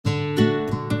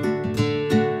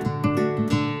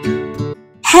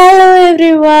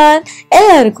everyone.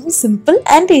 എല്ലാവർക്കും simple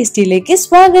and ടേസ്റ്റിയിലേക്ക്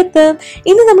സ്വാഗതം.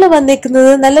 ഇന്ന് നമ്മൾ വന്നിരിക്കുന്നത്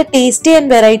നല്ല ടേസ്റ്റി ആൻഡ്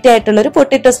വെറൈറ്റി ആയിട്ടുള്ള ഒരു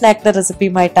പൊട്ടറ്റോ സ്നാക്കിന്റെ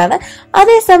റെസിപ്പിയുമായിട്ടാണ്.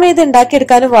 അതേസമയം ഇത്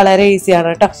ഉണ്ടാക്കിയെടുക്കാനും വളരെ ഈസിയാണ്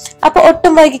കേട്ടോ. അപ്പൊ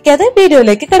ഒട്ടും വൈകിക്കാതെ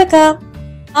വീഡിയോയിലേക്ക് കിടക്കാം.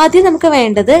 ആദ്യം നമുക്ക്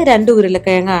വേണ്ടത് 2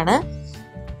 ഉരുളക്കിഴങ്ങാണ്.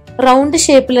 റൗണ്ട്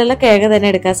ഷേപ്പിലുള്ള കിഴങ്ങ് തന്നെ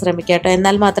എടുക്കാൻ ശ്രമിക്കുക കേട്ടോ.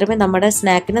 എന്നാൽ മാത്രമേ നമ്മുടെ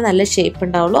സ്നാക്കിന് നല്ല ഷേപ്പ്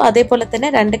ഉണ്ടാവുള്ളൂ. അതേപോലെ തന്നെ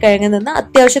 2 കിഴങ്ങിൽ നിന്ന്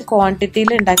അത്യാവശ്യം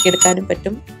ക്വാണ്ടിറ്റിയിൽ ഉണ്ടാക്കിയെടുക്കാനും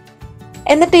പറ്റും.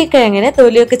 എന്നിട്ട് ഈ കിഴങ്ങിനെ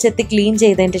തൊലിയൊക്കെ ചെത്തി ക്ലീൻ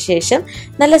ചെയ്തതിന് ശേഷം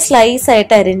നല്ല സ്ലൈസ്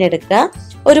ആയിട്ട് അരിഞ്ഞെടുക്കുക.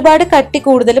 ഒരുപാട് കട്ടി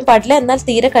കൂടുതലും പാടില്ല, എന്നാൽ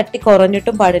തീരെ കട്ടി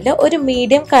കുറഞ്ഞിട്ടും പാടില്ല. ഒരു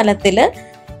മീഡിയം കനത്തില്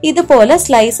ഇതുപോലെ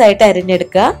സ്ലൈസ് ആയിട്ട്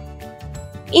അരിഞ്ഞെടുക്കുക.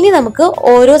 ഇനി നമുക്ക്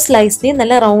ഓരോ സ്ലൈസിനെയും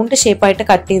നല്ല റൗണ്ട് ഷേപ്പായിട്ട്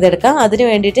കട്ട് ചെയ്തെടുക്കാം. അതിന്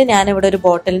വേണ്ടിയിട്ട് ഞാനിവിടെ ഒരു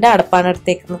ബോട്ടിലിന്റെ അടപ്പാണ്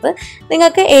എടുത്തേക്കുന്നത്.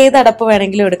 നിങ്ങൾക്ക് ഏത് അടപ്പ്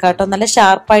വേണമെങ്കിലും എടുക്കാം കേട്ടോ. നല്ല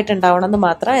ഷാർപ്പായിട്ട് ഉണ്ടാവണമെന്ന്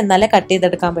മാത്രം, എന്നാലേ കട്ട്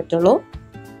ചെയ്തെടുക്കാൻ പറ്റുള്ളൂ.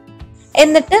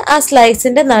 എന്നിട്ട് ആ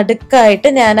സ്ലൈസിന്റെ നടുക്കായിട്ട്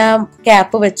ഞാൻ ആ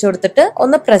ക്യാപ്പ് വെച്ചു കൊടുത്തിട്ട്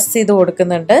ഒന്ന് പ്രസ് ചെയ്ത്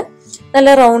കൊടുക്കുന്നുണ്ട്,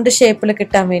 നല്ല റൗണ്ട് ഷേപ്പിൽ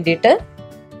കിട്ടാൻ വേണ്ടിയിട്ട്.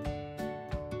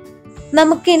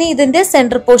 നമുക്കിനി ഇതിന്റെ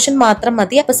സെന്റർ പോർഷൻ മാത്രം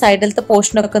മതി. അപ്പൊ സൈഡിലത്തെ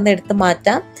പോർഷനൊക്കെ ഒന്ന് എടുത്ത്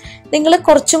മാറ്റാം. നിങ്ങൾ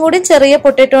കുറച്ചും കൂടി ചെറിയ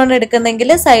പൊട്ടറ്റോ ആണ്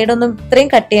എടുക്കുന്നെങ്കിൽ സൈഡൊന്നും ഇത്രയും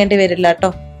കട്ട് ചെയ്യേണ്ടി വരില്ല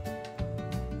കേട്ടോ.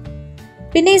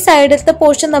 പിന്നെ ഈ സൈഡിലത്തെ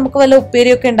പോർഷൻ നമുക്ക് വല്ല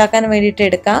ഉപ്പേരിയൊക്കെ ഉണ്ടാക്കാൻ വേണ്ടിയിട്ട്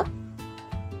എടുക്കാം.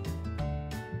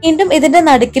 വീണ്ടും ഇതിന്റെ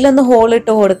നടുക്കിലൊന്ന് ഹോൾ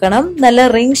ഇട്ട് കൊടുക്കണം, നല്ല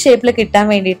റിംഗ് ഷേപ്പിൽ കിട്ടാൻ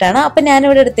വേണ്ടിയിട്ടാണ്. അപ്പൊ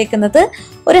ഞാനിവിടെ എടുത്തേക്കുന്നത്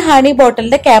ഒരു ഹണി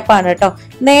ബോട്ടിലിന്റെ ക്യാപ്പാണ് കേട്ടോ.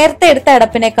 നേരത്തെ എടുത്ത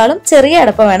അടപ്പിനേക്കാളും ചെറിയ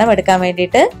അടപ്പ് വേണം എടുക്കാൻ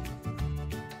വേണ്ടിയിട്ട്.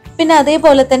 പിന്നെ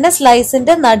അതേപോലെ തന്നെ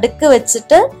സ്ലൈസിന്റെ നടുക്ക്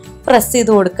വെച്ചിട്ട് പ്രസ്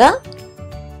ചെയ്ത് കൊടുക്കുക.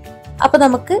 അപ്പൊ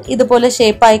നമുക്ക് ഇതുപോലെ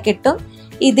ഷേപ്പായി കിട്ടും.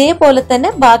 ഇതേപോലെ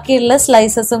തന്നെ ബാക്കിയുള്ള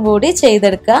സ്ലൈസസും കൂടി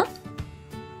ചെയ്തെടുക്കുക.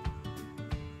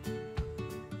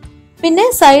 പിന്നെ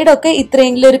സൈഡൊക്കെ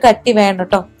ഇത്രയെങ്കിലും ഒരു കട്ടി വേണം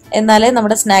കേട്ടോ, എന്നാലേ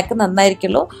നമ്മുടെ സ്നാക്ക്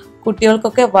നന്നായിരിക്കുള്ളൂ.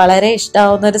 കുട്ടികൾക്കൊക്കെ വളരെ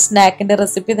ഇഷ്ടമാവുന്ന ഒരു സ്നാക്കിന്റെ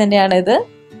റെസിപ്പി തന്നെയാണ് ഇത്.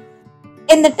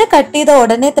 എന്നിട്ട് കട്ട് ചെയ്ത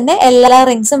ഉടനെ തന്നെ എല്ലാ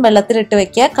റിങ്സും വെള്ളത്തിലിട്ട്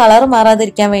വെക്കുക. കളർ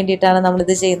മാറാതിരിക്കാൻ വേണ്ടിയിട്ടാണ്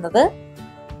നമ്മളിത് ചെയ്യുന്നത്.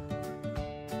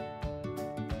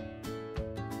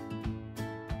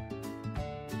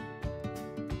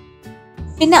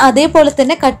 പിന്നെ അതേപോലെ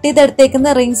തന്നെ കട്ട് ചെയ്തെടുത്തേക്കുന്ന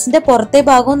റിങ്സിന്റെ പുറത്തെ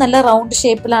ഭാഗവും നല്ല റൗണ്ട്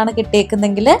ഷേപ്പിലാണ്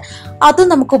കിട്ടിയേക്കുന്നെങ്കിൽ അതും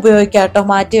നമുക്ക് ഉപയോഗിക്കാം കേട്ടോ.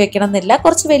 മാറ്റി വെക്കണം എന്നില്ല,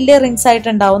 കുറച്ച് വലിയ റിങ്സ് ആയിട്ട്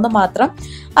ഉണ്ടാവുന്ന മാത്രം.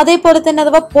 അതേപോലെ തന്നെ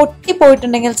അഥവാ പൊട്ടി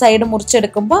പോയിട്ടുണ്ടെങ്കിൽ സൈഡ്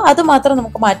മുറിച്ചെടുക്കുമ്പോൾ അത് മാത്രം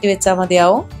നമുക്ക് മാറ്റി വെച്ചാൽ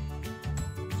മതിയാവും.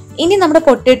 ഇനി നമ്മുടെ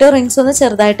പൊട്ടറ്റോ റിങ്സ് ഒന്ന്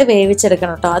ചെറുതായിട്ട്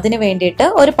വേവിച്ചെടുക്കണം കേട്ടോ. അതിന് വേണ്ടിയിട്ട്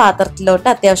ഒരു പാത്രത്തിലോട്ട്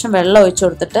അത്യാവശ്യം വെള്ളം ഒഴിച്ചു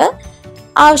കൊടുത്തിട്ട്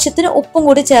ആവശ്യത്തിന് ഉപ്പും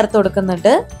കൂടി ചേർത്ത്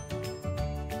കൊടുക്കുന്നുണ്ട്.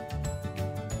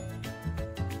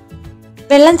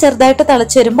 വെള്ളം ചെറുതായിട്ട്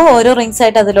തിളച്ചു വരുമ്പോൾ ഓരോ റിങ്സ്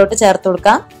ആയിട്ട് അതിലോട്ട് ചേർത്ത്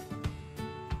കൊടുക്കാം.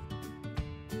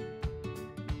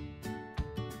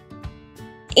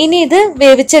 ഇനി ഇത്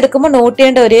വേവിച്ചെടുക്കുമ്പോൾ നോട്ട്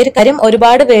ചെയ്യേണ്ട ഒരേ ഒരു കാര്യം,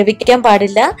 ഒരുപാട് വേവിക്കാൻ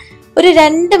പാടില്ല. ഒരു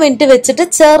 2 മിനിറ്റ് വെച്ചിട്ട്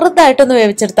ചെറുതായിട്ടൊന്ന്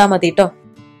വേവിച്ചെടുത്താൽ മതി കേട്ടോ.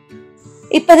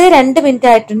 ഇപ്പൊ 2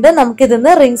 മിനിറ്റ് ആയിട്ടുണ്ട്.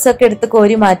 നമുക്കിതിന്ന് റിങ്സ് ഒക്കെ എടുത്ത്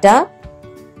കോരി മാറ്റാം.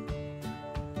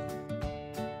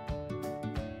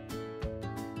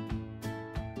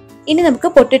 ഇനി നമുക്ക്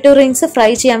പൊട്ടറ്റോ റിങ്സ് ഫ്രൈ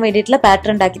ചെയ്യാൻ വേണ്ടിയിട്ടുള്ള ബാറ്റർ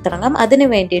ഉണ്ടാക്കി തുടങ്ങാം. അതിന്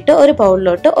വേണ്ടിയിട്ട് ഒരു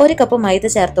ബൗളിലോട്ട് 1 കപ്പ് മൈദ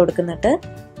ചേർത്ത് കൊടുക്കുന്നുണ്ട്.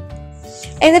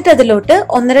 എന്നിട്ട് അതിലോട്ട്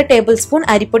 1.5 ടേബിൾ സ്പൂൺ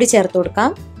അരിപ്പൊടി ചേർത്ത് കൊടുക്കാം.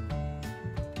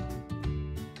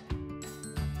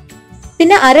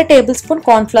 പിന്നെ 1/2 ടേബിൾ സ്പൂൺ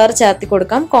കോൺഫ്ലവർ ചേർത്തി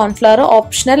കൊടുക്കാം. കോൺഫ്ലവർ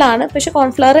ഓപ്ഷണൽ ആണ്, പക്ഷെ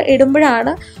കോൺഫ്ലവർ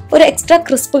ഇടുമ്പോഴാണ് ഒരു എക്സ്ട്രാ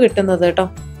ക്രിസ്പ് കിട്ടുന്നത് കേട്ടോ.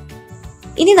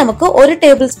 ഇനി നമുക്ക് 1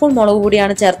 ടേബിൾ സ്പൂൺ മുളക്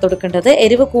പൊടിയാണ് ചേർത്ത് കൊടുക്കേണ്ടത്.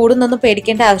 എരിവ് കൂടുന്നൊന്നും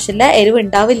പേടിക്കേണ്ട ആവശ്യമില്ല, എരിവ്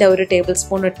ഉണ്ടാവില്ല 1 ടേബിൾ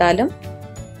സ്പൂൺ ഇട്ടാലും.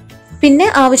 പിന്നെ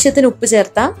ആവശ്യത്തിന് ഉപ്പ്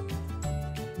ചേർത്താം.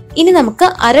 ഇനി നമുക്ക്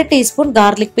 1/2 ടീസ്പൂൺ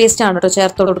ഗാർലിക് പേസ്റ്റ് ആണ് കേട്ടോ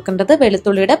ചേർത്ത് കൊടുക്കേണ്ടത്,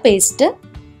 വെളുത്തുള്ളിയുടെ പേസ്റ്റ്.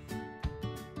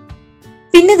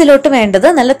 പിന്നെ ഇതിലോട്ട് വേണ്ടത്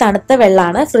നല്ല തണുത്ത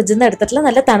വെള്ളമാണ്. ഫ്രിഡ്ജിൽ നിന്ന് എടുത്തിട്ടുള്ള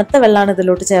നല്ല തണുത്ത വെള്ളമാണ്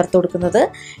ഇതിലോട്ട് ചേർത്ത് കൊടുക്കുന്നത്.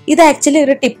 ഇത് ആക്ച്വലി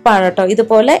ഒരു ടിപ്പാണ് കേട്ടോ.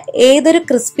 ഇതുപോലെ ഏതൊരു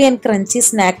ക്രിസ്പി ആൻഡ് ക്രഞ്ചി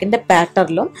സ്നാക്കിന്റെ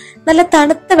ബാറ്ററിലും നല്ല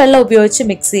തണുത്ത വെള്ളം ഉപയോഗിച്ച്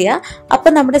മിക്സ് ചെയ്യുക.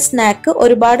 അപ്പൊ നമ്മുടെ സ്നാക്ക്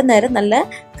ഒരുപാട് നേരം നല്ല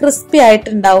ക്രിസ്പി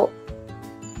ആയിട്ടുണ്ടാവും.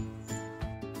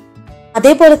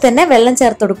 അതേപോലെ തന്നെ വെള്ളം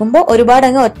ചേർത്ത് കൊടുക്കുമ്പോൾ ഒരുപാട്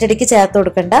അങ്ങ് ഒറ്റയടിക്ക് ചേർത്ത്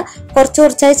കൊടുക്കണ്ട, കുറച്ച്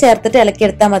കുറച്ചായി ചേർത്തിട്ട്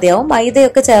ഇളക്കിയെടുത്താൽ മതിയാവും.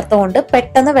 മൈദയൊക്കെ ചേർത്തുകൊണ്ട്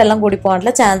പെട്ടെന്ന് വെള്ളം കൂടി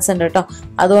പോകാനുള്ള ചാൻസ് ഉണ്ട് കേട്ടോ,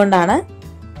 അതുകൊണ്ടാണ്.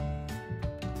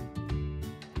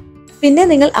 പിന്നെ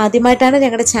നിങ്ങൾ ആദ്യമായിട്ടാണ്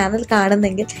ഞങ്ങളുടെ ചാനൽ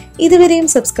കാണുന്നതെങ്കിൽ ഇതുവരെയും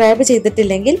സബ്സ്ക്രൈബ്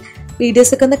ചെയ്തിട്ടില്ലെങ്കിൽ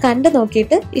വീഡിയോസ് ഒക്കെ ഒന്ന് കണ്ടു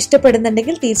നോക്കിയിട്ട്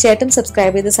ഇഷ്ടപ്പെടുന്നുണ്ടെങ്കിൽ തീർച്ചയായിട്ടും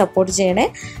സബ്സ്ക്രൈബ് ചെയ്ത് സപ്പോർട്ട് ചെയ്യണേ.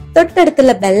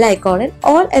 തൊട്ടടുത്തുള്ള ബെൽ ഐക്കോണിൽ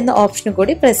ഓൾ എന്ന ഓപ്ഷനും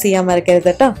കൂടി പ്രസ് ചെയ്യാൻ മറക്കരുത്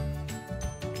കേട്ടോ.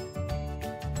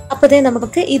 അപ്പോഴേ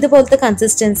നമുക്ക് ഇതുപോലത്തെ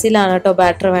കൺസിസ്റ്റൻസിയിലാണ് കേട്ടോ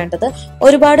ബാറ്റർ വേണ്ടത്.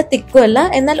 ഒരുപാട് തിക്കും അല്ല,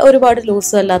 എന്നാൽ ഒരുപാട്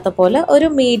ലൂസും അല്ലാത്ത പോലെ ഒരു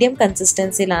മീഡിയം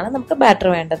കൺസിസ്റ്റൻസിയിലാണ് നമുക്ക് ബാറ്റർ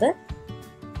വേണ്ടത്.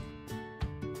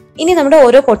 ഇനി നമ്മുടെ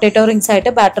ഓരോ പൊട്ടറ്റോ റിങ്സ്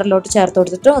ആയിട്ട് ബാറ്ററിലോട്ട് ചേർത്ത്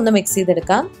കൊടുത്തിട്ട് ഒന്ന് മിക്സ്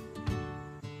ചെയ്തെടുക്കാം.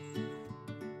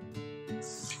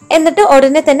 എന്നിട്ട്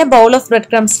ഉടനെ തന്നെ ബൗൾ ഓഫ് ബ്രെഡ്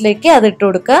ക്രംസിലേക്ക് അത് ഇട്ട്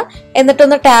കൊടുക്കുക.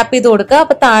 എന്നിട്ടൊന്ന് ടാപ്പ് ചെയ്ത് കൊടുക്കുക.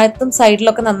 അപ്പൊ താഴത്തും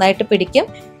സൈഡിലൊക്കെ നന്നായിട്ട് പിടിക്കും.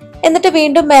 എന്നിട്ട്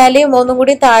വീണ്ടും മേലെയും ഒന്നും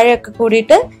കൂടി താഴെയൊക്കെ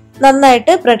കൂടിയിട്ട്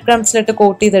നന്നായിട്ട് ബ്രെഡ് ക്രംസിലിട്ട്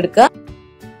കോട്ട് ചെയ്തെടുക്കുക.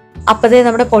 അപ്പതേ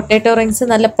നമ്മുടെ പൊട്ടാറ്റോ റിങ്സ്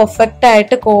നല്ല പെർഫെക്റ്റ്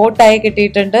ആയിട്ട് കോട്ടായി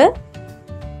കിട്ടിയിട്ടുണ്ട്.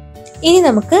 ഇനി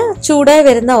നമുക്ക് ചൂടായി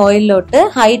വരുന്ന ഓയിലിലോട്ട്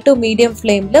ഹൈ ടു മീഡിയം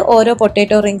ഫ്ലെയിമിൽ ഓരോ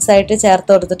പൊട്ടാറ്റോ റിങ്സ് ആയിട്ട് ചേർത്ത്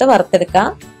കൊടുത്തിട്ട് വറുത്തെടുക്കാം.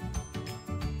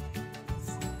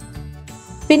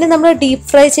 പിന്നെ നമ്മൾ ഡീപ്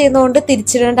ഫ്രൈ ചെയ്യുന്നതുകൊണ്ട്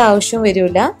തിരിച്ചിടേണ്ട ആവശ്യം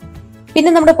വരില്ല. പിന്നെ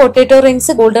നമ്മുടെ പൊട്ടാറ്റോ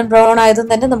റിങ്സ് ഗോൾഡൻ ബ്രൗൺ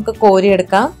ആയതുകൊണ്ട് തന്നെ നമുക്ക്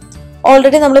കോരിയെടുക്കാം.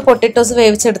 ഓൾറെഡി നമ്മൾ പൊട്ടാറ്റോസ്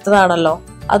വേവിച്ചെടുത്തതാണല്ലോ,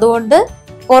 അതുകൊണ്ട്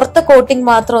പുറത്തെ കോട്ടിംഗ്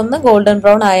മാത്രം ഒന്ന് ഗോൾഡൻ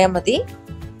ബ്രൗൺ ആയാൽ മതി.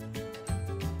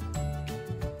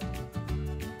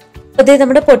 അതേ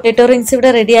നമ്മുടെ പൊട്ടാറ്റോ റിങ്സ്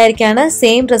ഇവിടെ റെഡി ആയിരിക്കാണ്.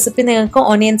 സെയിം റെസിപ്പി നിങ്ങൾക്ക്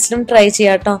ഓണിയൻസിലും ട്രൈ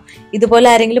ചെയ്യാം കേട്ടോ. ഇതുപോലെ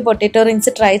ആരെങ്കിലും പൊട്ടാറ്റോ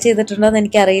റിങ്സ് ട്രൈ ചെയ്തിട്ടുണ്ടോ എന്ന്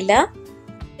എനിക്കറിയില്ല.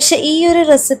 പക്ഷെ ഈ ഒരു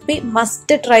റെസിപ്പി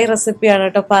മസ്റ്റ് ട്രൈ റെസിപ്പിയാണ്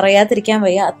കേട്ടോ, പറയാതിരിക്കാൻ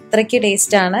വയ്യ, അത്രയ്ക്ക്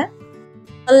ടേസ്റ്റ് ആണ്.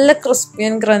 നല്ല ക്രിസ്പി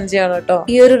ആൻഡ് ക്രഞ്ചി ആണ് കേട്ടോ.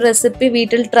 ഈ ഒരു റെസിപ്പി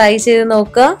വീട്ടിൽ ട്രൈ ചെയ്ത്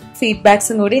നോക്കുക,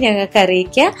 ഫീഡ്ബാക്സും കൂടി ഞങ്ങൾക്ക്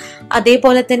അറിയിക്കുക.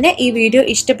 അതേപോലെ തന്നെ ഈ വീഡിയോ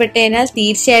ഇഷ്ടപ്പെട്ടു കഴിഞ്ഞാൽ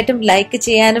തീർച്ചയായിട്ടും ലൈക്ക്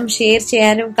ചെയ്യാനും ഷെയർ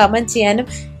ചെയ്യാനും കമന്റ് ചെയ്യാനും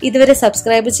ഇതുവരെ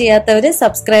സബ്സ്ക്രൈബ് ചെയ്യാത്തവര്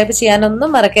സബ്സ്ക്രൈബ്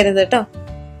ചെയ്യാനൊന്നും മറക്കരുത് കേട്ടോ.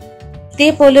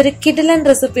 ഇതേപോലെ ഒരു കിടിലൻ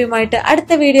റെസിപ്പിയുമായിട്ട്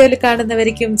അടുത്ത വീഡിയോയിൽ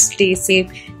കാണുന്നവരിക്കും stay safe,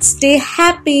 stay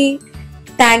happy.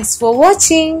 Thanks for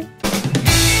watching.